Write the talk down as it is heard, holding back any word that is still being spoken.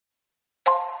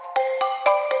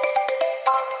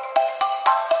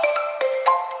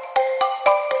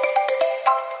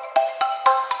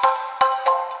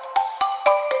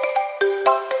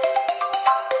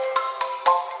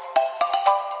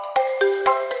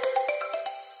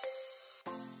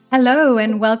Hello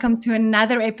and welcome to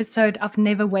another episode of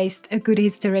Never Waste a Good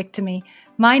Hysterectomy.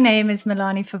 My name is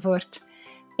Melanie Verwoerd.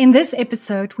 In this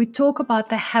episode, we talk about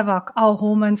the havoc our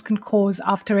hormones can cause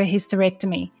after a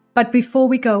hysterectomy. But before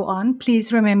we go on,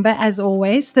 please remember, as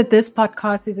always, that this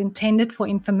podcast is intended for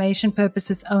information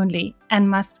purposes only and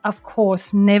must, of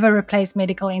course, never replace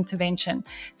medical intervention.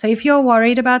 So if you're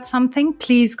worried about something,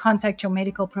 please contact your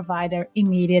medical provider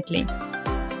immediately.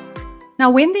 Now,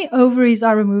 when the ovaries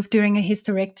are removed during a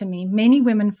hysterectomy, many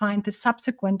women find the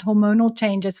subsequent hormonal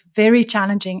changes very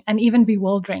challenging and even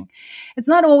bewildering. It's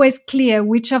not always clear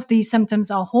which of these symptoms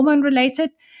are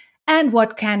hormone-related and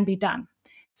what can be done.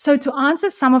 So to answer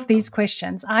some of these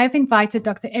questions, I've invited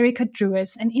Dr. Erika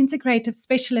Drewes, an integrative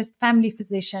specialist family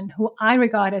physician who I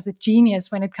regard as a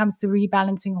genius when it comes to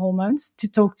rebalancing hormones, to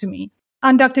talk to me.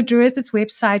 On Dr. Drewes'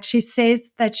 website, she says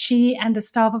that she and the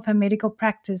staff of her medical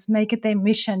practice make it their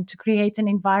mission to create an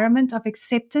environment of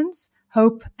acceptance,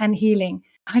 hope, and healing.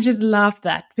 I just love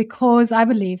that because I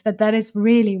believe that that is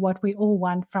really what we all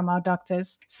want from our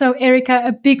doctors. So, Erika,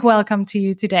 a big welcome to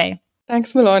you today.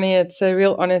 Thanks, Melanie. It's a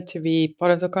real honor to be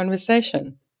part of the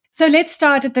conversation. So let's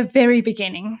start at the very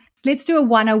beginning. Let's do a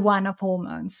 101 of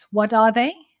hormones. What are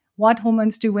they? What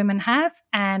hormones do women have?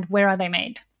 And where are they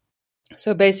made?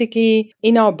 So basically,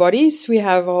 in our bodies, we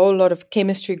have a whole lot of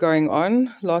chemistry going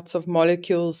on, lots of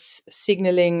molecules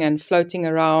signaling and floating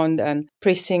around and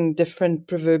pressing different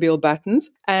proverbial buttons.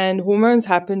 And hormones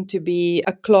happen to be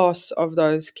a class of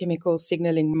those chemical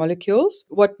signaling molecules.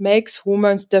 What makes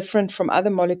hormones different from other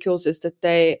molecules is that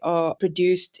they are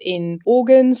produced in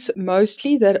organs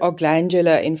mostly that are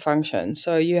glandular in function.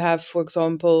 So you have, for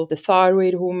example, the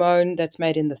thyroid hormone that's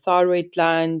made in the thyroid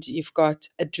gland. You've got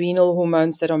adrenal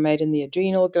hormones that are made in the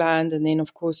adrenal gland. And then,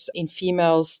 of course, in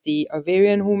females, the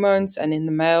ovarian hormones. And in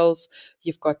the males,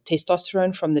 you've got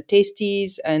testosterone from the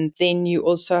testes. And then you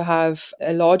also have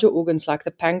larger organs like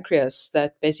the pancreas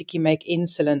that basically make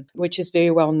insulin, which is very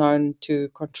well known to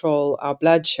control our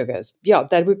blood sugars. Yeah,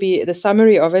 that would be the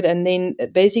summary of it. And then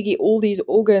basically all these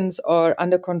organs are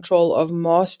under control of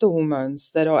master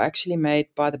hormones that are actually made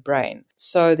by the brain.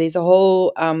 So there's a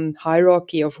whole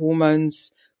hierarchy of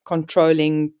hormones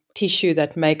controlling tissue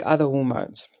that make other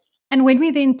hormones. And when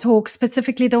we then talk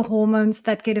specifically the hormones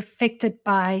that get affected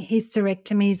by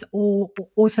hysterectomies or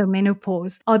also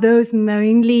menopause, are those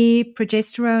mainly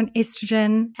progesterone,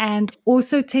 estrogen, and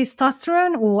also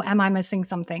testosterone, or am I missing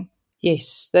something?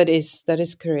 Yes, that is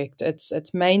correct.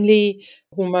 It's mainly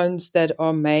hormones that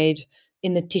are made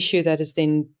in the tissue that is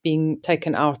then being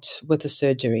taken out with the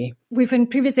surgery. We've in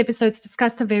previous episodes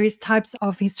discussed the various types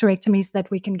of hysterectomies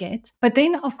that we can get. But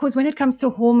then, of course, when it comes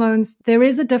to hormones, there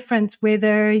is a difference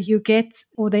whether you get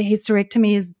or the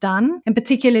hysterectomy is done, and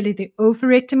particularly the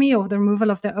ovarectomy or the removal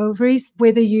of the ovaries,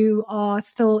 whether you are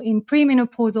still in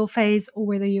premenopausal phase or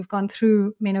whether you've gone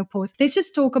through menopause. Let's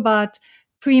just talk about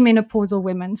premenopausal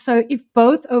women. So if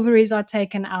both ovaries are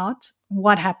taken out,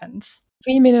 what happens?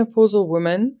 Premenopausal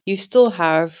women, you still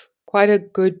have quite a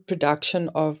good production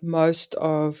of most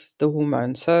of the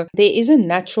hormones. So there is a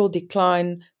natural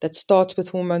decline that starts with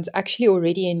hormones actually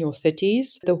already in your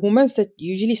 30s. The hormones that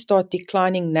usually start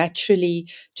declining naturally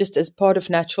just as part of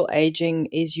natural aging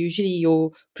is usually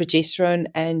your progesterone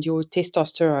and your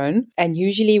testosterone. And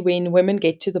usually when women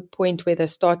get to the point where they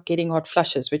start getting hot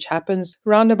flushes, which happens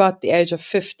around about the age of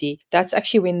 50, that's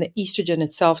actually when the estrogen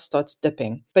itself starts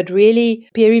dipping. But really,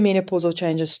 perimenopausal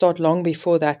changes start long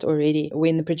before that already,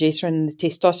 when the progesterone and the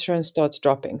testosterone starts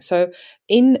dropping. So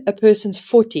in a person's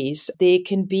 40s, there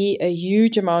can be a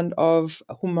huge amount of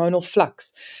hormonal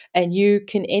flux, and you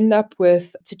can end up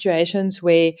with situations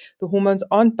where the hormones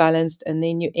aren't balanced, and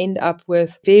then you end up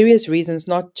with various reasons,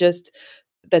 not just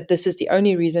that this is the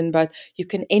only reason, but you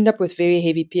can end up with very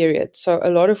heavy periods. So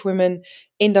a lot of women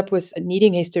end up with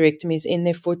needing hysterectomies in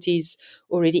their 40s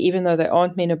already, even though they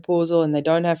aren't menopausal and they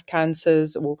don't have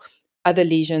cancers or other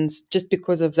lesions, just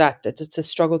because of that it's a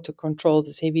struggle to control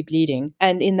this heavy bleeding.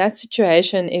 And in that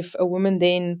situation, if a woman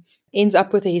then ends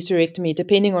up with a hysterectomy,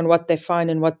 depending on what they find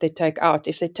and what they take out,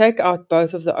 if they take out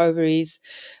both of the ovaries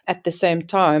at the same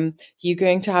time, you're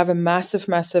going to have a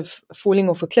massive falling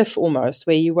off a cliff almost,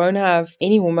 where you won't have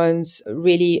any hormones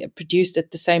really produced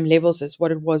at the same levels as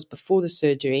what it was before the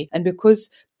surgery. And because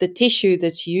the tissue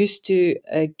that's used to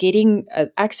getting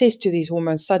access to these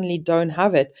hormones suddenly don't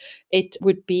have it, it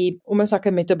would be almost like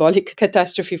a metabolic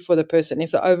catastrophe for the person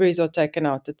if the ovaries are taken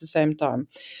out at the same time.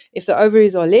 If the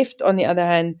ovaries are left, on the other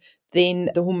hand, then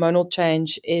the hormonal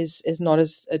change is not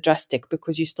as drastic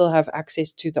because you still have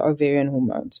access to the ovarian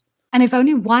hormones. And if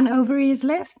only one ovary is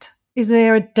left, is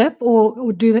there a dip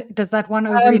or does that one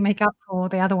ovary make up for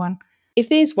the other one? If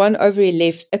there's one ovary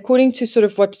left, according to sort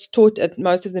of what's taught at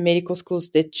most of the medical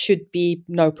schools, that should be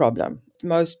no problem.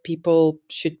 Most people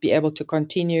should be able to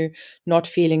continue not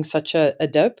feeling such a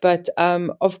dip. But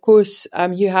of course,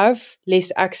 you have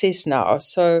less access now.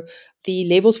 So the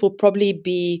levels will probably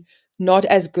be not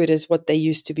as good as what they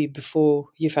used to be before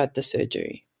you've had the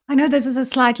surgery. I know this is a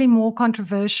slightly more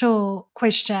controversial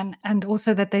question, and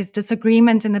also that there's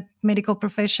disagreement in the medical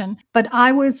profession. But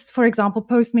I was, for example,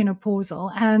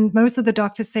 postmenopausal, and most of the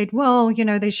doctors said, well,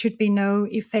 there should be no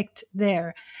effect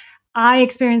there. I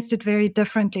experienced it very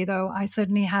differently, though. I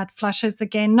certainly had flushes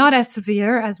again, not as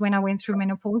severe as when I went through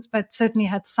menopause, but certainly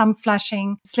had some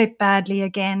flushing, slept badly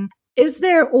again. Is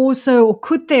there also, or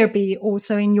could there be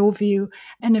also, in your view,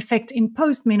 an effect in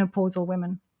postmenopausal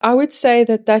women? I would say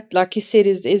that, like you said,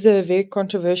 is a very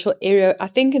controversial area. I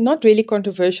think not really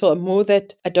controversial, more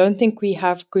that I don't think we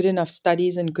have good enough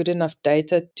studies and good enough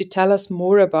data to tell us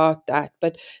more about that.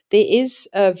 But there is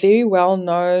a very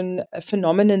well-known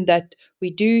phenomenon that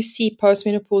we do see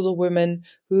postmenopausal women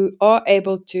who are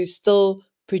able to still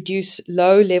produce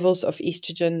low levels of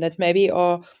estrogen that maybe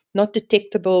are not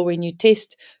detectable when you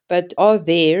test, but are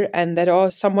there and that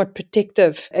are somewhat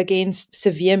protective against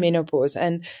severe menopause.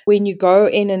 And when you go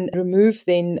in and remove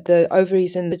then the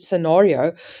ovaries in the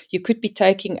scenario, you could be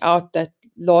taking out that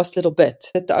last little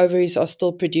bit that the ovaries are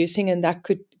still producing, and that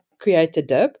could create a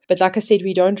dip. But like I said,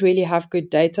 we don't really have good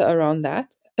data around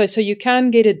that. So you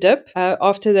can get a dip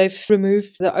after they've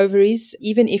removed the ovaries,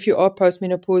 even if you are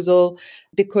postmenopausal,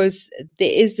 because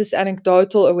there is this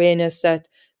anecdotal awareness that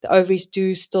the ovaries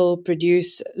do still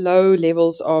produce low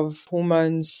levels of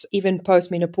hormones, even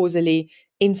postmenopausally,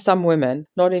 in some women,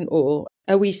 not in all.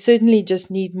 We certainly just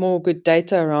need more good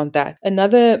data around that.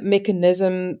 Another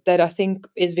mechanism that I think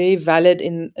is very valid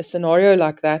in a scenario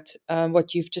like that,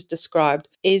 what you've just described,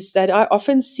 is that I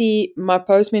often see my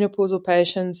postmenopausal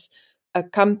patients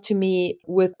come to me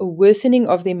with a worsening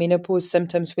of their menopause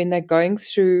symptoms when they're going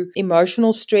through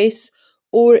emotional stress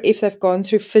or if they've gone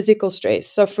through physical stress.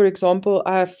 So, for example,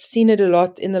 I've seen it a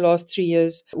lot in the last 3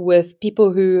 years with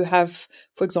people who have,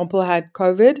 for example, had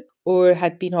COVID or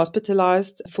had been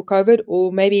hospitalized for COVID,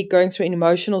 or maybe going through an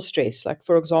emotional stress, like,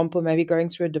 for example, maybe going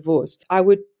through a divorce. I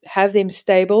would have them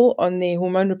stable on their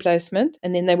hormone replacement,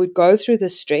 and then they would go through the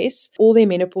stress. All their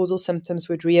menopausal symptoms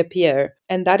would reappear.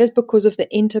 And that is because of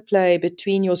the interplay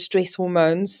between your stress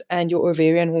hormones and your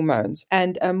ovarian hormones.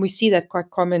 And we see that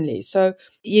quite commonly. So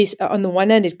yes, on the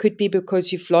one hand, it could be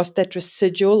because you've lost that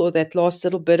residual or that last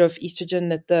little bit of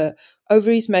estrogen that the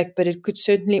ovaries make, but it could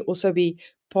certainly also be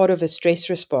part of a stress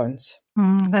response.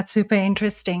 That's super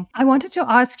interesting. I wanted to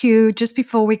ask you, just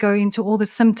before we go into all the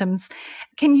symptoms,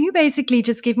 can you basically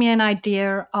just give me an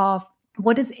idea of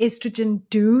what does estrogen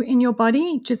do in your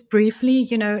body? Just briefly,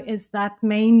 is that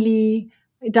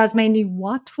it does mainly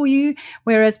what for you?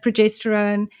 Whereas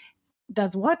progesterone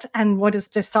does what? And what does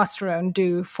testosterone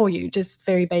do for you? Just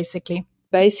very basically.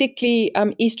 Basically,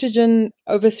 estrogen,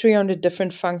 over 300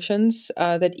 different functions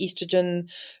that estrogen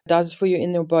does for you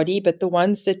in your body. But the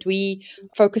ones that we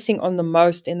focusing on the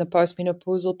most in the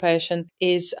postmenopausal patient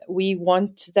is we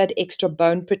want that extra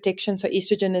bone protection. So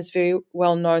estrogen is very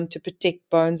well known to protect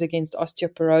bones against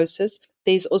osteoporosis.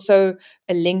 There's also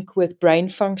a link with brain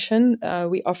function.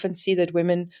 We often see that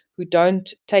women who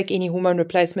don't take any hormone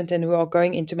replacement and who are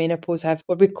going into menopause have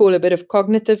what we call a bit of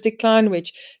cognitive decline,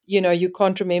 which, you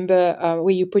can't remember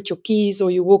where you put your keys, or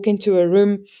you walk into a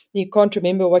room, you can't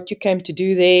remember what you came to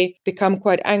do there, become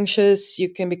quite anxious, you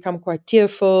can become quite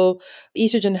tearful.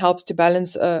 Estrogen helps to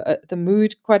balance the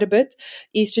mood quite a bit.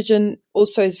 Estrogen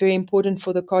also is very important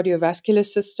for the cardiovascular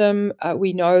system.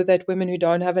 We know that women who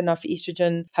don't have enough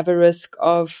estrogen have a risk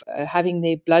of having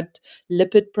their blood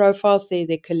lipid profiles, their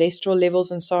cholesterol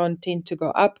levels and so on tend to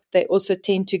go up. They also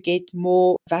tend to get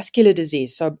more vascular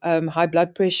disease. So high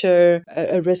blood pressure,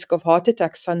 a risk of heart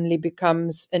attack suddenly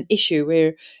becomes an issue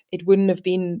where it wouldn't have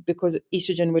been, because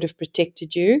estrogen would have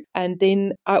protected you. And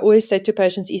then I always say to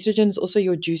patients, estrogen is also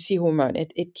your juicy hormone.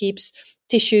 It keeps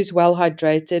tissues well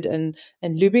hydrated and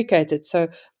lubricated. So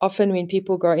often when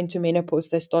people go into menopause,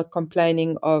 they start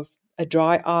complaining of a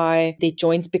dry eye, their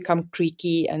joints become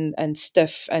creaky and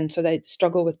stiff, and so they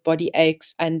struggle with body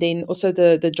aches. And then also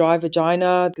the dry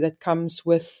vagina that comes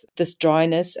with this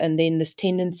dryness, and then this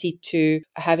tendency to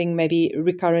having maybe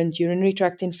recurrent urinary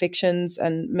tract infections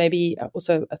and maybe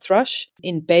also a thrush.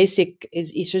 In basic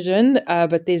is estrogen,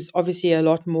 but there's obviously a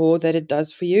lot more that it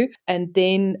does for you. And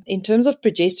then in terms of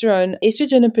progesterone,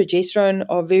 estrogen and progesterone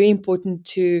are very important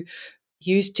to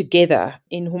used together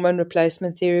in hormone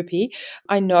replacement therapy.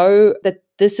 I know that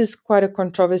this is quite a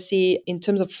controversy in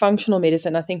terms of functional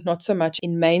medicine. I think not so much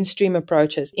in mainstream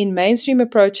approaches. In mainstream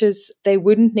approaches, they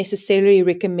wouldn't necessarily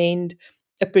recommend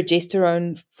a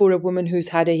progesterone for a woman who's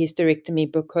had a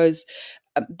hysterectomy because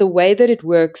the way that it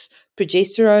works,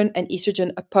 progesterone and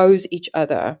estrogen oppose each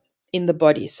other in the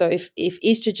body. So if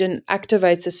estrogen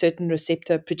activates a certain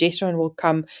receptor, progesterone will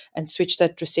come and switch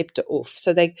that receptor off.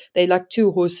 So they're like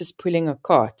two horses pulling a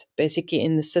cart, basically,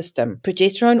 in the system.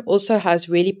 Progesterone also has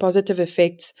really positive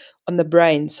effects on the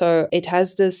brain. So it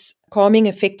has this calming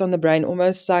effect on the brain,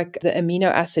 almost like the amino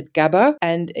acid GABA,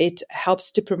 and it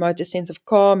helps to promote a sense of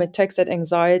calm. It takes that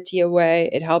anxiety away.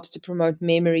 It helps to promote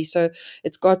memory. So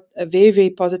it's got a very, very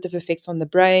positive effects on the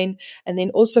brain, and then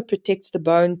also protects the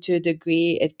bone to a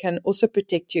degree. It can also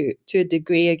protect you to a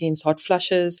degree against hot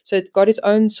flushes. So it's got its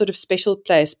own sort of special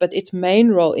place, but its main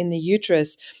role in the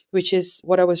uterus, which is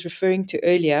what I was referring to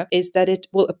earlier, is that it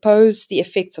will oppose the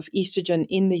effects of estrogen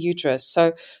in the uterus.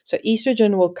 So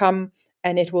estrogen will come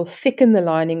and it will thicken the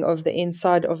lining of the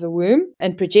inside of the womb,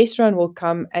 and progesterone will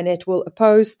come and it will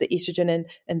oppose the estrogen,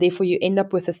 and therefore you end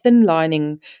up with a thin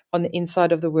lining on the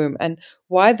inside of the womb. And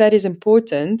why that is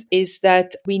important is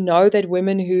that we know that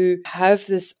women who have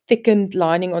this thickened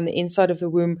lining on the inside of the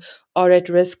womb are at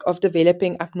risk of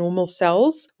developing abnormal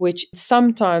cells, which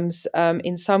sometimes,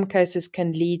 in some cases,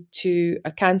 can lead to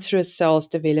cancerous cells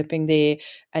developing there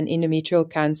and endometrial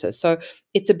cancer. So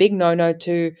it's a big no-no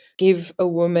to give a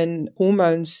woman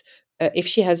hormones if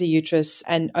she has a uterus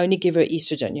and only give her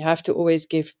estrogen. You have to always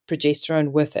give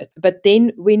progesterone with it. But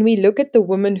then when we look at the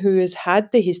woman who has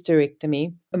had the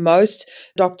hysterectomy, most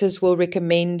doctors will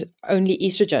recommend only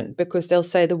estrogen because they'll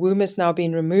say the womb has now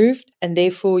been removed and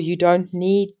therefore you don't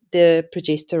need the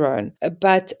progesterone.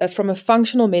 But from a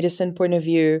functional medicine point of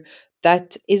view,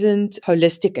 that isn't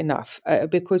holistic enough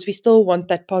because we still want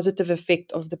that positive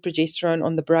effect of the progesterone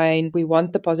on the brain. We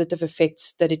want the positive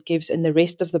effects that it gives in the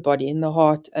rest of the body, in the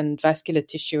heart and vascular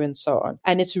tissue and so on.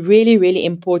 And it's really, really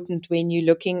important when you're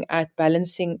looking at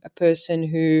balancing a person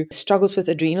who struggles with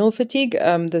adrenal fatigue,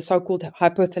 the so-called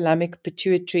hypothalamic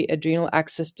pituitary adrenal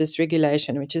axis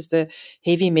dysregulation, which is the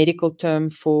heavy medical term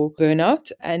for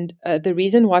burnout. And the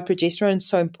reason why progesterone is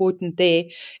so important there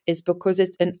is because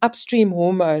it's an upstream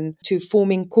hormone to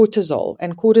forming cortisol,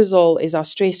 and cortisol is our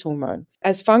stress hormone.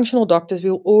 As functional doctors,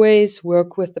 we'll always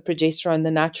work with the progesterone,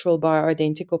 the natural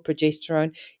bioidentical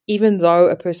progesterone, even though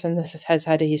a person has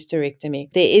had a hysterectomy.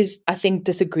 There is, I think,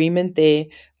 disagreement there.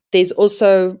 There's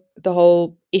also the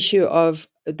whole issue of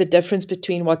the difference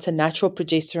between what's a natural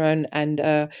progesterone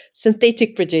and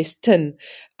synthetic progestin,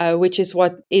 which is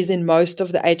what is in most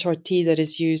of the HRT that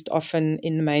is used often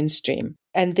in the mainstream.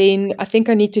 And then I think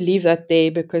I need to leave that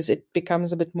there because it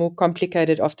becomes a bit more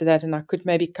complicated after that. And I could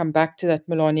maybe come back to that,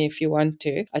 Melanie, if you want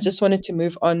to. I just wanted to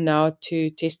move on now to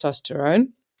testosterone.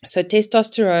 So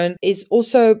testosterone is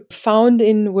also found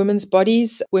in women's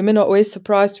bodies. Women are always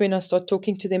surprised when I start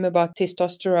talking to them about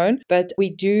testosterone, but we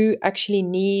do actually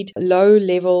need low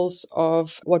levels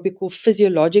of what we call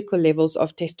physiological levels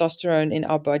of testosterone in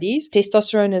our bodies.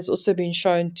 Testosterone has also been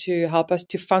shown to help us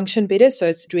to function better. So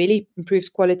it really improves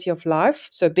quality of life.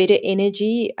 So better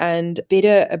energy and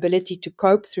better ability to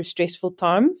cope through stressful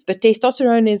times. But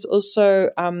testosterone is also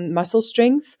muscle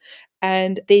strength.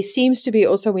 And there seems to be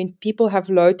also when people have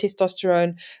low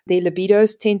testosterone, their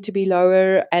libidos tend to be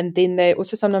lower. And then they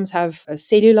also sometimes have a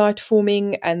cellulite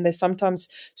forming and they sometimes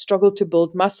struggle to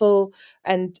build muscle.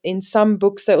 And in some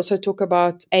books, they also talk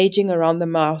about aging around the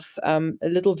mouth,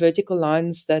 little vertical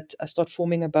lines that start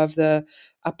forming above the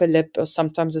upper lip are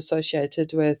sometimes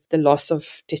associated with the loss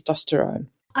of testosterone.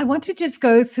 I want to just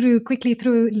go quickly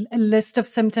through a list of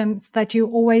symptoms that you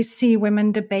always see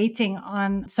women debating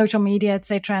on social media,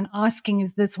 etc., and asking,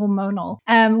 is this hormonal?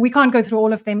 We can't go through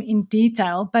all of them in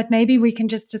detail, but maybe we can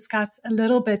just discuss a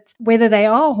little bit whether they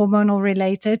are hormonal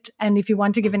related. And if you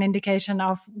want to give an indication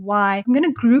of why, I'm going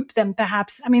to group them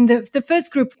perhaps. I mean, the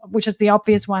first group, which is the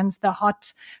obvious ones, the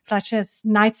hot flushes,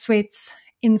 night sweats,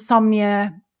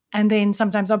 insomnia, and then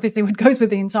sometimes obviously what goes with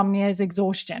the insomnia is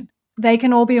exhaustion. They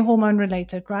can all be hormone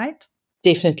related, right?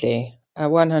 Definitely,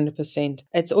 100%.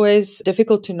 It's always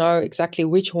difficult to know exactly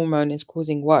which hormone is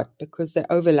causing what because they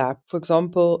overlap. For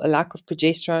example, a lack of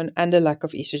progesterone and a lack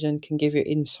of estrogen can give you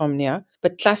insomnia.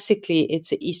 But classically,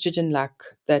 it's an estrogen lack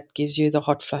that gives you the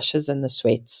hot flushes and the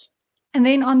sweats. And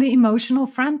then on the emotional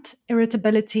front,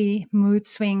 irritability, mood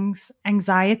swings,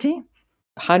 anxiety.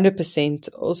 100%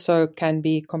 also can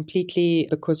be completely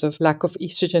because of lack of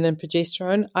estrogen and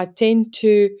progesterone. I tend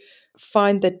to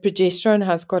find that progesterone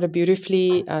has got a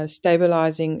beautifully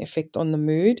stabilizing effect on the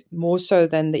mood, more so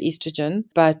than the estrogen,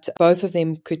 but both of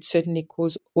them could certainly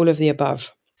cause all of the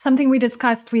above. Something we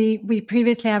discussed, we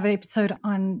previously have an episode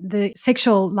on the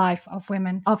sexual life of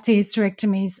women after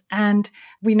hysterectomies. And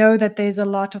we know that there's a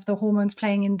lot of the hormones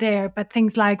playing in there, but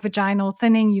things like vaginal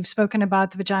thinning, you've spoken about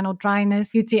the vaginal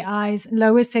dryness, UTIs,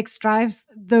 lower sex drives,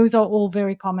 those are all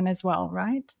very common as well,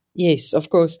 right? Yes, of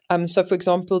course. So, for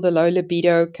example, the low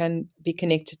libido can be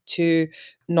connected to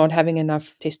not having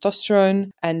enough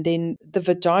testosterone. And then the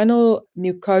vaginal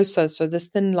mucosa, so this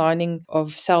thin lining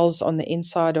of cells on the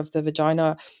inside of the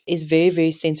vagina, is very,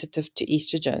 very sensitive to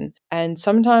estrogen. And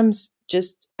sometimes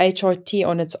just HRT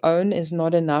on its own is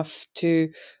not enough to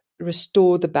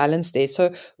restore the balance there.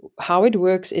 So how it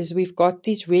works is we've got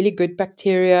these really good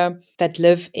bacteria that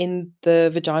live in the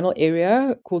vaginal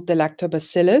area called the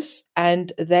lactobacillus,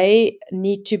 and they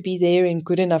need to be there in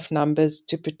good enough numbers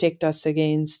to protect us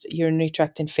against urinary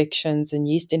tract infections and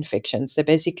yeast infections. They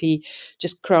basically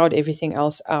just crowd everything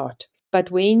else out.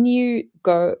 But when you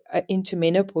go into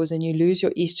menopause and you lose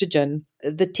your estrogen,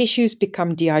 the tissues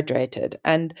become dehydrated,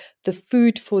 and the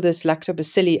food for this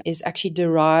lactobacilli is actually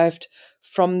derived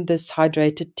from this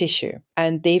hydrated tissue.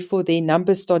 And therefore, their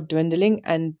numbers start dwindling,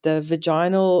 and the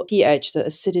vaginal pH, the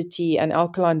acidity and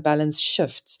alkaline balance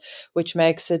shifts, which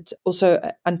makes it also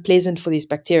unpleasant for these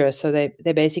bacteria. So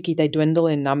they dwindle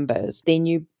in numbers. Then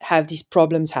you have these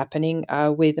problems happening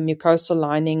where the mucosal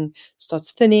lining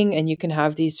starts thinning, and you can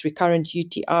have these recurrent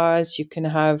UTIs, you can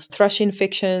have thrush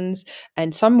infections,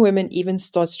 and some women even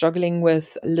start struggling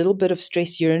with a little bit of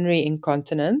stress urinary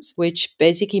incontinence, which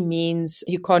basically means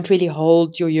you can't really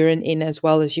hold your urine in as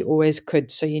well as you always could.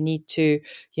 So you need to,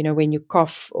 when you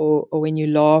cough or when you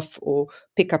laugh or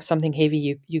pick up something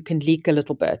heavy, you can leak a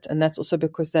little bit. And that's also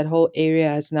because that whole area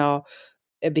has now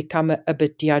become a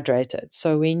bit dehydrated.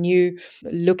 So when you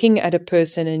looking at a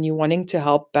person and you're wanting to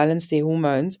help balance their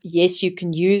hormones, yes, you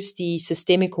can use the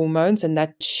systemic hormones and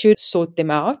that should sort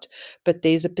them out. But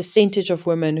there's a percentage of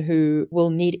women who will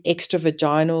need extra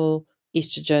vaginal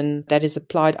estrogen that is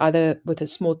applied either with a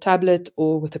small tablet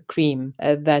or with a cream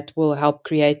that will help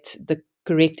create the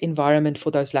correct environment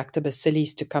for those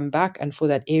lactobacilli to come back and for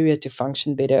that area to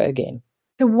function better again.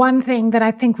 The one thing that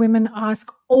I think women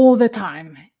ask all the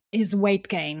time is weight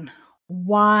gain.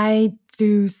 Why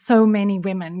do so many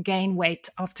women gain weight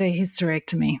after a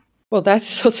hysterectomy? Well,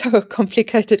 that's also a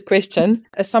complicated question.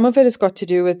 Some of it has got to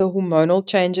do with the hormonal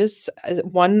changes.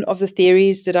 One of the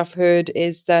theories that I've heard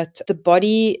is that the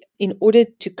body, in order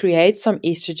to create some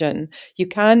estrogen,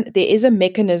 there is a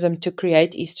mechanism to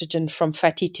create estrogen from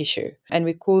fatty tissue, and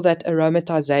we call that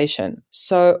aromatization.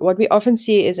 So what we often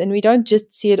see is, and we don't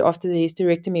just see it after the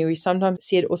hysterectomy, we sometimes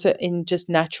see it also in just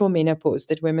natural menopause,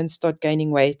 that women start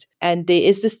gaining weight. And there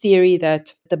is this theory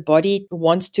that the body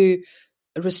wants to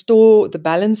restore the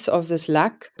balance of this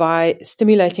lack by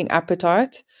stimulating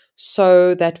appetite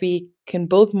so that we can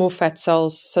build more fat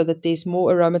cells, so that there's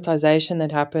more aromatization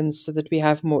that happens, so that we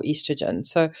have more estrogen.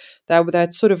 So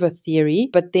that's sort of a theory.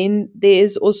 But then there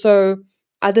is also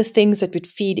other things that would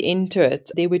feed into it.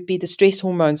 There would be the stress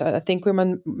hormones. I think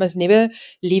women must never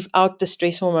leave out the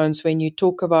stress hormones when you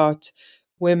talk about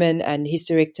women and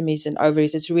hysterectomies and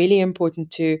ovaries. It's really important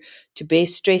to bear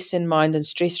stress in mind and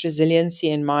stress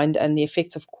resiliency in mind, and the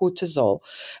effects of cortisol.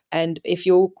 And if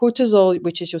your cortisol,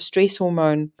 which is your stress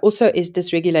hormone, also is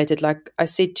dysregulated, like I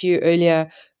said to you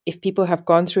earlier, if people have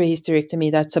gone through a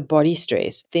hysterectomy, that's a body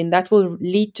stress, then that will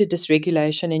lead to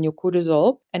dysregulation in your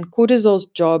cortisol. And cortisol's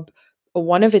job, or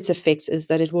one of its effects, is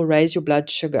that it will raise your blood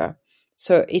sugar.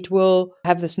 So it will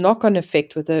have this knock-on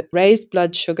effect with a raised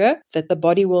blood sugar, that the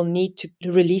body will need to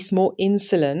release more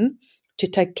insulin to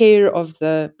take care of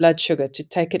the blood sugar, to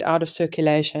take it out of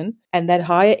circulation. And that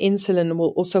higher insulin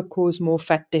will also cause more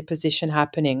fat deposition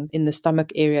happening in the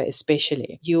stomach area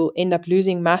especially. You'll end up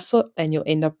losing muscle and you'll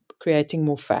end up creating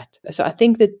more fat. So I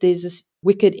think that there's this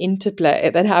wicked interplay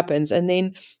that happens. And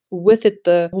then with it,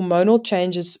 the hormonal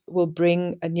changes will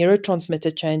bring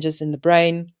neurotransmitter changes in the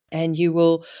brain, and you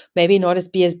will maybe not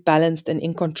be as balanced and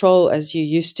in control as you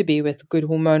used to be with good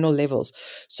hormonal levels.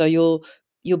 So you'll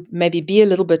maybe be a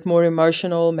little bit more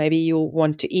emotional. Maybe you'll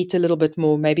want to eat a little bit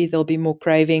more. Maybe there'll be more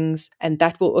cravings, and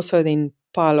that will also then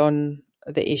pile on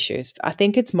the issues. I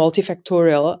think it's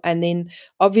multifactorial. And then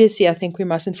obviously I think we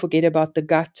mustn't forget about the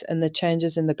gut and the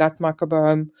changes in the gut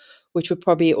microbiome, which would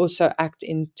probably also act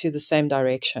into the same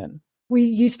direction.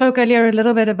 You spoke earlier a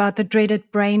little bit about the dreaded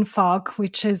brain fog,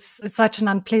 which is such an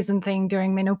unpleasant thing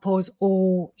during menopause,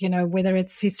 or, whether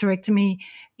it's hysterectomy.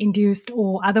 induced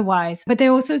or otherwise. But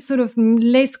they're also sort of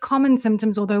less common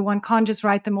symptoms, although one can't just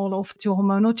write them all off to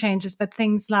hormonal changes, but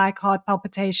things like heart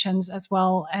palpitations as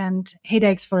well and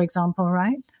headaches, for example,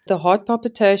 right? The heart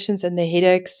palpitations and the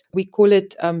headaches, we call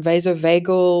it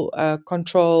vasovagal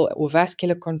control or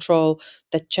vascular control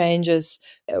that changes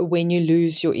when you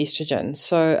lose your estrogen.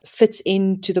 So it fits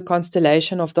into the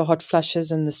constellation of the hot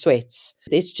flushes and the sweats.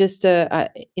 It's just a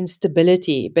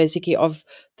instability, basically, of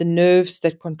the nerves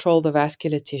that control the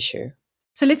vascular tissue.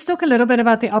 So let's talk a little bit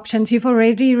about the options. You've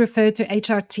already referred to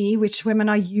HRT, which women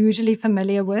are usually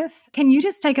familiar with. Can you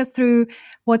just take us through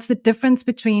what's the difference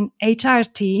between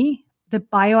HRT, the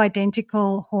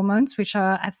bioidentical hormones, which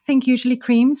are, I think, usually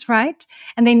creams, right?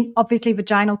 And then obviously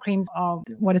vaginal creams are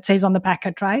what it says on the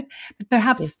packet, right? But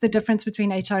perhaps the difference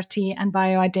between HRT and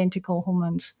bioidentical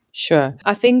hormones. Sure.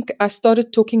 I think I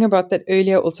started talking about that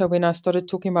earlier also when I started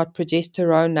talking about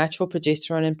progesterone, natural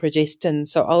progesterone and progestin.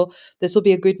 So this will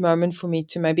be a good moment for me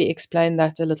to maybe explain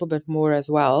that a little bit more as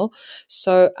well.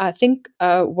 So I think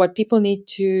what people need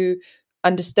to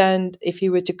understand if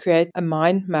you were to create a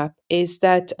mind map is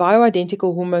that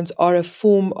bioidentical hormones are a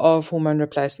form of hormone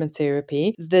replacement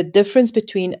therapy. The difference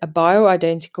between a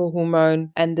bioidentical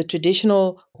hormone and the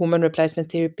traditional hormone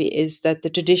replacement therapy is that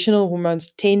the traditional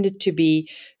hormones tended to be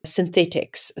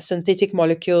synthetic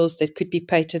molecules that could be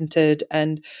patented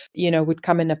and, would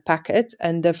come in a packet.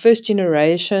 And the first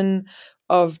generation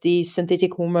of these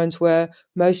synthetic hormones were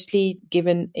mostly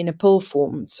given in a pill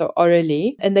form, so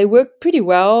orally, and they worked pretty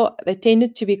well. They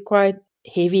tended to be quite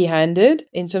heavy-handed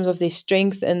in terms of their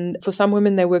strength, and for some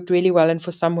women they worked really well, and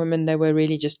for some women they were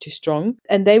really just too strong.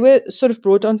 And they were sort of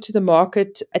brought onto the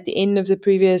market at the end of the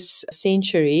previous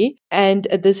century, and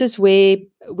this is where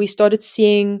we started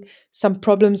seeing some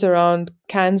problems around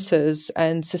cancers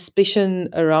and suspicion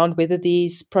around whether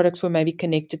these products were maybe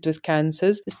connected with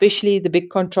cancers. Especially the big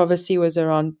controversy was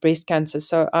around breast cancer.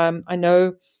 So I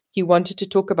know you wanted to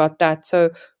talk about that.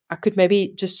 So I could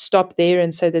maybe just stop there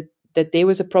and say that there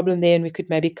was a problem there, and we could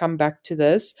maybe come back to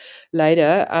this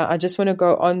later. I just want to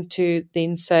go on to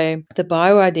then say the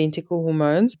bioidentical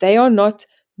hormones, they are not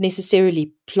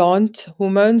necessarily plant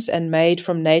hormones and made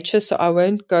from nature. So I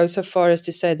won't go so far as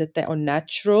to say that they are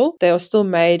natural. They are still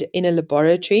made in a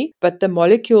laboratory, but the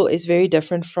molecule is very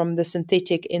different from the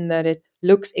synthetic in that it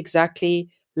looks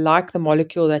exactly like the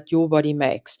molecule that your body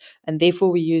makes. And therefore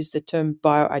we use the term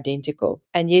bioidentical.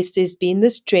 And yes, there's been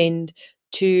this trend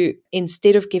to,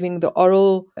 instead of giving the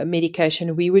oral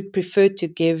medication, we would prefer to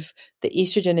give the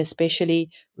estrogen, especially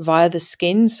via the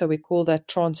skin. So we call that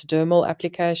transdermal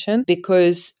application,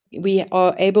 because we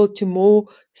are able to more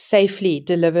safely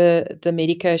deliver the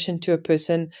medication to a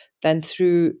person than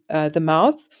through the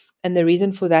mouth. And the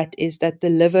reason for that is that the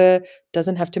liver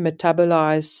doesn't have to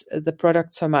metabolize the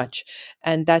product so much.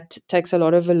 And that takes a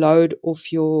lot of a load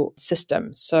off your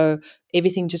system. So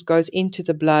everything just goes into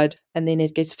the blood and then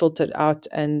it gets filtered out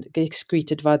and gets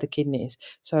excreted via the kidneys.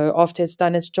 So after it's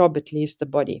done its job, it leaves the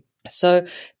body. So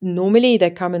normally they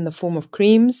come in the form of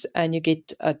creams and you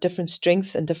get different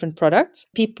strengths and different products.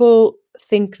 People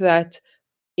think that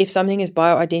if something is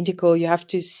bioidentical, you have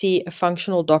to see a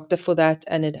functional doctor for that,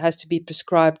 and it has to be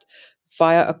prescribed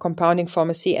via a compounding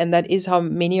pharmacy, and that is how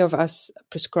many of us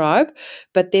prescribe.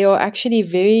 But there are actually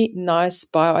very nice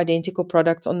bioidentical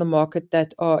products on the market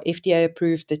that are FDA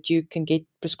approved that you can get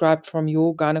prescribed from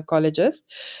your gynecologist.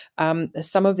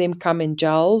 Some of them come in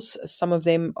gels, some of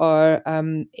them are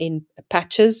in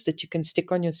patches that you can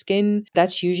stick on your skin.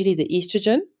 That's usually the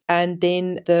estrogen. And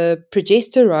then the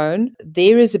progesterone,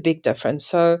 there is a big difference.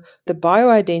 So the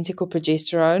bioidentical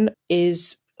progesterone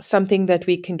is something that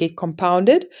we can get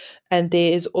compounded, and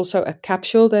there is also a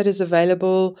capsule that is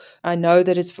available. I know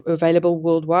that it's available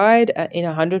worldwide in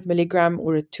 100 milligram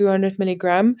or a 200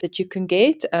 milligram that you can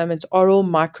get. It's oral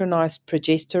micronized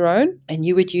progesterone, and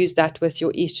you would use that with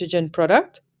your estrogen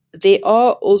product. There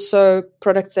are also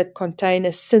products that contain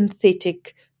a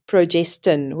synthetic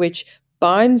progestin, which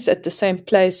binds at the same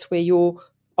place where your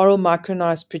oral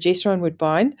micronized progesterone would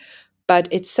bind, but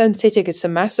it's synthetic. It's a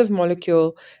massive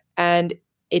molecule, and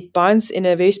it binds in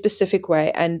a very specific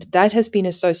way, and that has been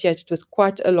associated with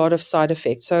quite a lot of side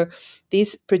effects. So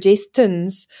these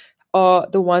progestins are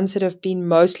the ones that have been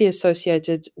mostly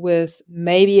associated with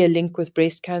maybe a link with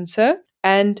breast cancer,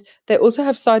 and they also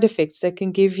have side effects. They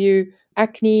can give you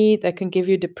acne, they can give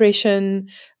you depression,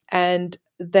 and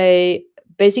they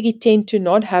basically tend to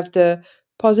not have the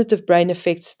positive brain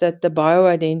effects that the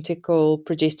bioidentical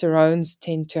progesterones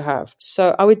tend to have.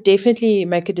 So I would definitely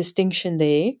make a distinction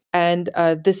there. And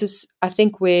this is, I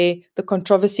think, where the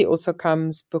controversy also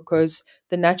comes, because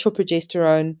the natural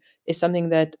progesterone is something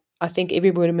that I think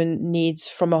every woman needs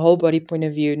from a whole body point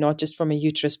of view, not just from a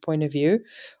uterus point of view,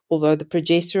 although the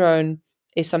progesterone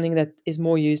is something that is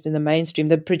more used in the mainstream,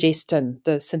 the progestin,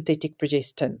 the synthetic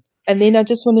progestin. And then I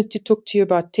just wanted to talk to you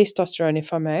about testosterone,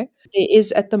 if I may. There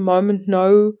is at the moment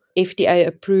no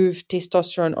FDA-approved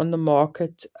testosterone on the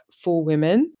market for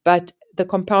women, but the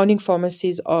compounding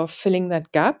pharmacies are filling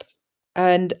that gap.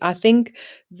 And I think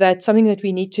that something that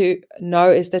we need to know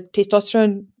is that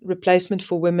testosterone replacement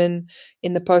for women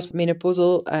in the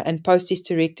postmenopausal and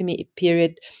post-hysterectomy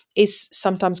period is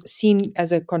sometimes seen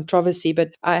as a controversy.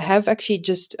 But I have actually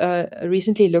just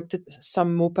recently looked at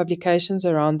some more publications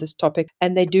around this topic,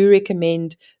 and they do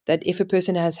recommend that if a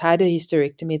person has had a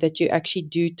hysterectomy, that you actually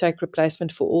do take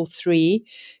replacement for all three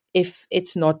if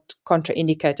it's not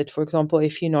contraindicated. For example,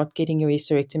 if you're not getting your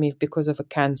hysterectomy because of a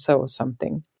cancer or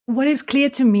something. What is clear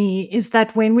to me is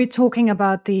that when we're talking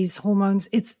about these hormones,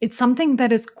 it's something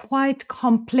that is quite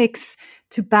complex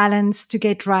to balance, to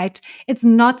get right. It's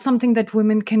not something that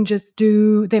women can just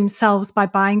do themselves by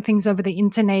buying things over the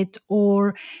internet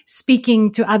or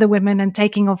speaking to other women and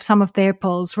taking off some of their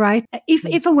pills, right?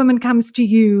 If a woman comes to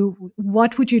you,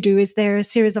 what would you do? Is there a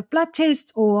series of blood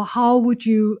tests, or how would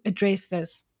you address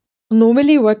this?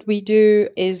 Normally what we do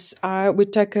is I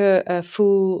would take a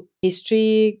full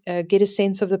history, get a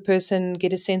sense of the person,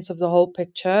 get a sense of the whole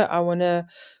picture. I want to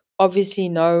obviously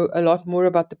know a lot more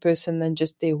about the person than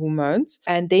just their hormones.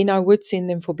 And then I would send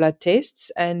them for blood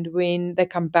tests. And when they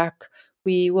come back,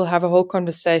 we will have a whole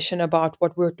conversation about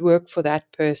what would work for that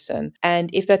person. And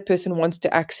if that person wants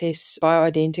to access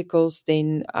bioidenticals,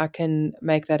 then I can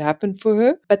make that happen for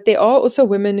her. But there are also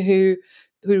women who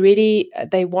really,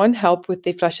 they want help with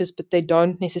their flushes, but they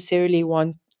don't necessarily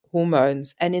want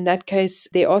hormones. And in that case,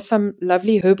 there are some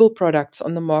lovely herbal products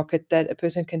on the market that a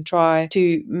person can try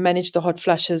to manage the hot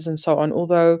flushes and so on.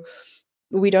 Although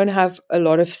we don't have a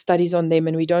lot of studies on them,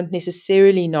 and we don't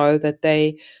necessarily know that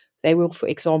they will, for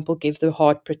example, give the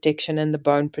heart protection and the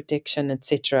bone protection,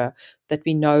 etc., that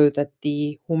we know that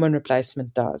the hormone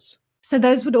replacement does. So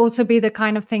those would also be the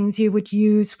kind of things you would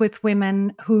use with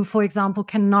women who, for example,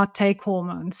 cannot take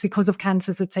hormones because of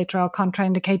cancers, etc., are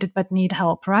contraindicated but need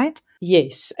help, right?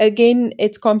 Yes. Again,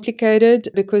 it's complicated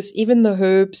because even the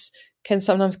herbs can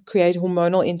sometimes create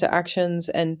hormonal interactions,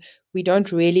 and we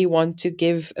don't really want to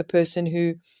give a person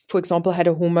who, for example, had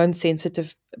a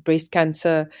hormone-sensitive breast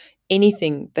cancer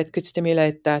anything that could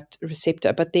stimulate that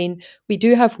receptor. But then we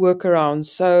do have workarounds.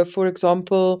 So, for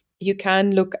example, you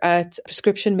can look at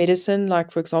prescription medicine,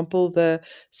 like, for example, the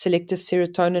selective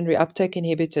serotonin reuptake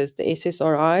inhibitors, the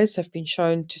SSRIs, have been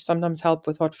shown to sometimes help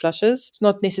with hot flushes. It's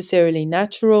not necessarily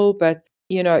natural, but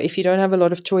if you don't have a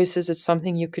lot of choices, it's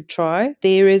something you could try.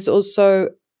 There is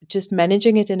also just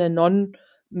managing it in a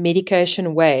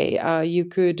non-medication way. You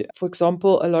could, for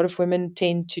example, a lot of women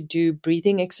tend to do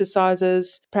breathing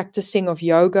exercises. Practicing of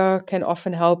yoga can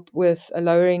often help with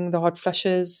lowering the hot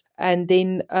flushes. And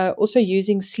then also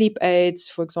using sleep aids,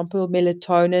 for example,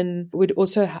 melatonin, would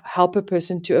also help a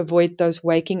person to avoid those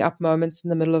waking up moments in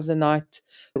the middle of the night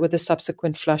with a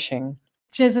subsequent flushing.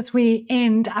 Just as we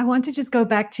end, I want to just go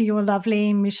back to your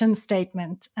lovely mission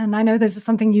statement. And I know this is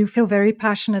something you feel very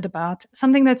passionate about.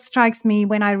 Something that strikes me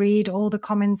when I read all the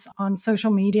comments on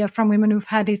social media from women who've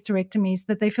had hysterectomies,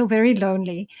 that they feel very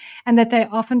lonely and that they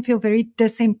often feel very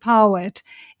disempowered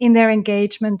in their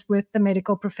engagement with the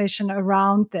medical profession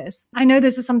around this. I know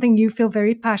this is something you feel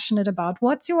very passionate about.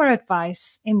 What's your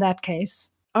advice in that case?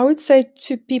 I would say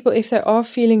to people, if they are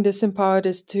feeling disempowered,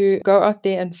 is to go out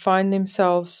there and find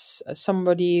themselves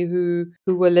somebody who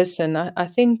will listen. I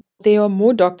think there are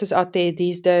more doctors out there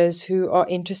these days who are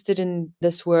interested in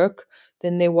this work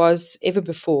than there was ever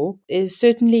before. There's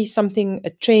certainly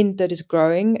a trend that is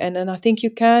growing. And I think you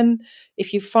can,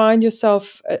 if you find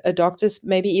yourself a doctor,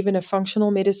 maybe even a functional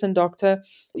medicine doctor,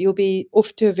 you'll be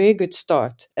off to a very good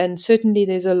start. And certainly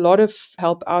there's a lot of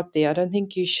help out there. I don't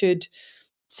think you should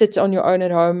sit on your own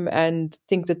at home and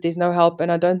think that there's no help.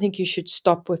 And I don't think you should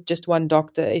stop with just one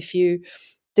doctor. If you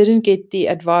didn't get the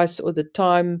advice or the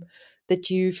time that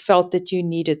you felt that you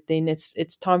needed, then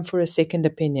it's time for a second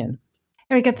opinion.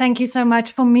 Erika, thank you so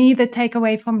much. For me, the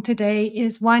takeaway from today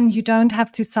is 1, you don't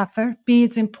have to suffer. B,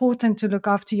 it's important to look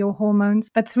after your hormones.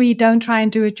 But 3, don't try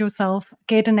and do it yourself.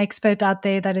 Get an expert out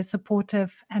there that is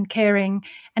supportive and caring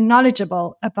and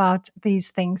knowledgeable about these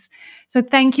things. So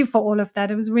thank you for all of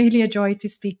that. It was really a joy to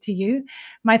speak to you.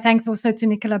 My thanks also to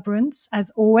Nicola Bruns,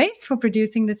 as always, for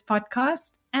producing this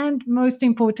podcast. And most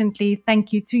importantly,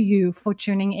 thank you to you for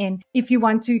tuning in. If you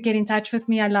want to get in touch with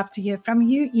me, I'd love to hear from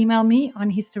you. Email me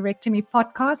on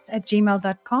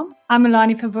hysterectomypodcast@gmail.com. I'm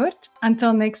Melanie Verwoerd.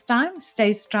 Until next time,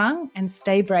 stay strong and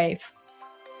stay brave.